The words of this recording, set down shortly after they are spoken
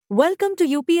Welcome to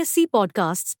UPSC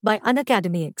Podcasts by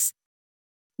UnacademyX.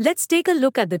 Let's take a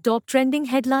look at the top trending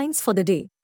headlines for the day.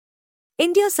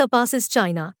 India surpasses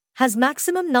China, has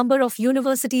maximum number of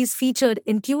universities featured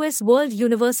in QS World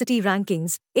University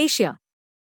Rankings, Asia.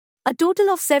 A total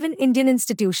of 7 Indian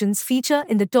institutions feature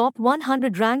in the top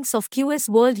 100 ranks of QS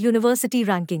World University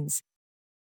Rankings.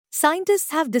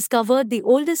 Scientists have discovered the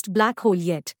oldest black hole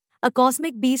yet, a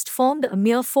cosmic beast formed a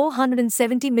mere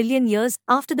 470 million years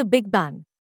after the Big Bang.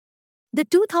 The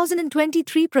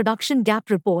 2023 Production Gap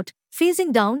Report,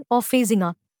 Phasing Down or Phasing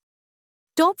Up.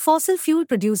 Top fossil fuel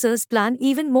producers plan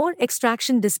even more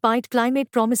extraction despite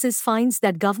climate promises finds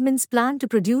that governments plan to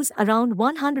produce around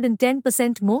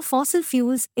 110% more fossil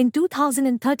fuels in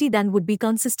 2030 than would be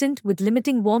consistent with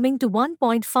limiting warming to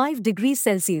 1.5 degrees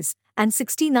Celsius, and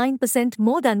 69%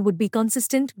 more than would be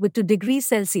consistent with 2 degrees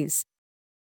Celsius.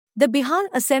 The Bihar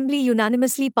Assembly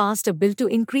unanimously passed a bill to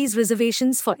increase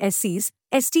reservations for SCs,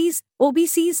 STs,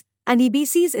 OBCs, and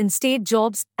EBCs in state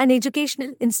jobs and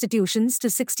educational institutions to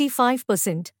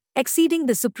 65%, exceeding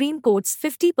the Supreme Court's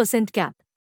 50% cap.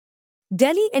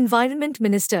 Delhi Environment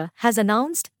Minister has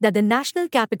announced that the national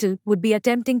capital would be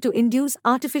attempting to induce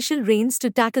artificial rains to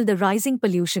tackle the rising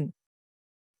pollution.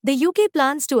 The UK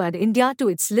plans to add India to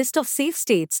its list of safe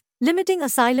states, limiting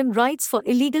asylum rights for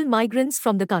illegal migrants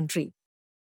from the country.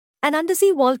 An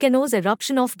undersea volcano's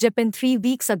eruption off Japan 3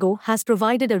 weeks ago has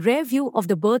provided a rare view of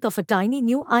the birth of a tiny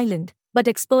new island, but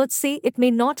experts say it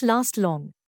may not last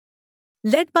long.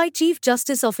 Led by Chief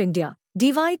Justice of India,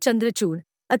 D.Y. Chandrachud,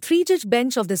 a 3-judge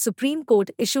bench of the Supreme Court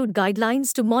issued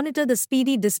guidelines to monitor the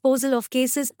speedy disposal of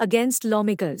cases against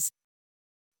lawmakers.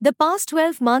 The past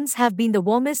 12 months have been the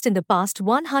warmest in the past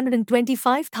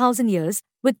 125,000 years,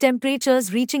 with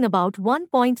temperatures reaching about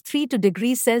 1.32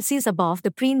 degrees Celsius above the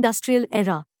pre-industrial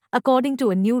era, according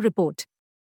to a new report.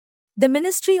 The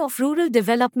Ministry of Rural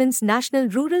Development's National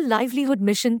Rural Livelihood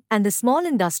Mission and the Small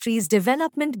Industries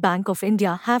Development Bank of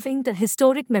India have inked a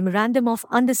historic Memorandum of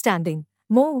Understanding,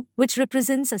 MoU, which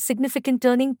represents a significant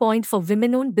turning point for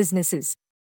women-owned businesses.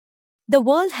 The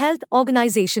World Health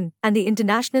Organization and the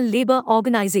International Labour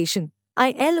Organization,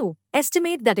 ILO,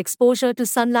 estimate that exposure to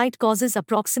sunlight causes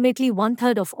approximately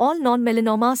 1/3 of all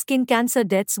non-melanoma skin cancer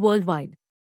deaths worldwide.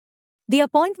 The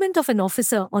appointment of an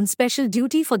officer on special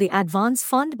duty for the advance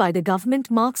fund by the government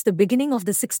marks the beginning of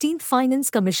the 16th Finance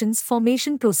Commission's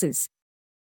formation process.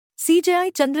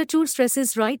 CJI Chandrachud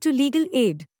stresses right to legal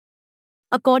aid.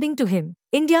 According to him,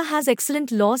 India has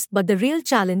excellent laws, but the real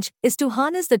challenge is to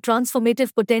harness the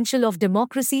transformative potential of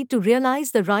democracy to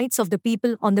realize the rights of the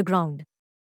people on the ground.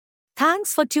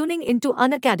 Thanks for tuning into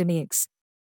UnacademyX.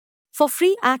 For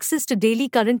free access to daily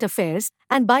current affairs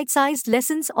and bite-sized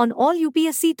lessons on all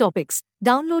UPSC topics,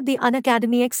 download the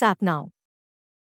UnacademyX app now.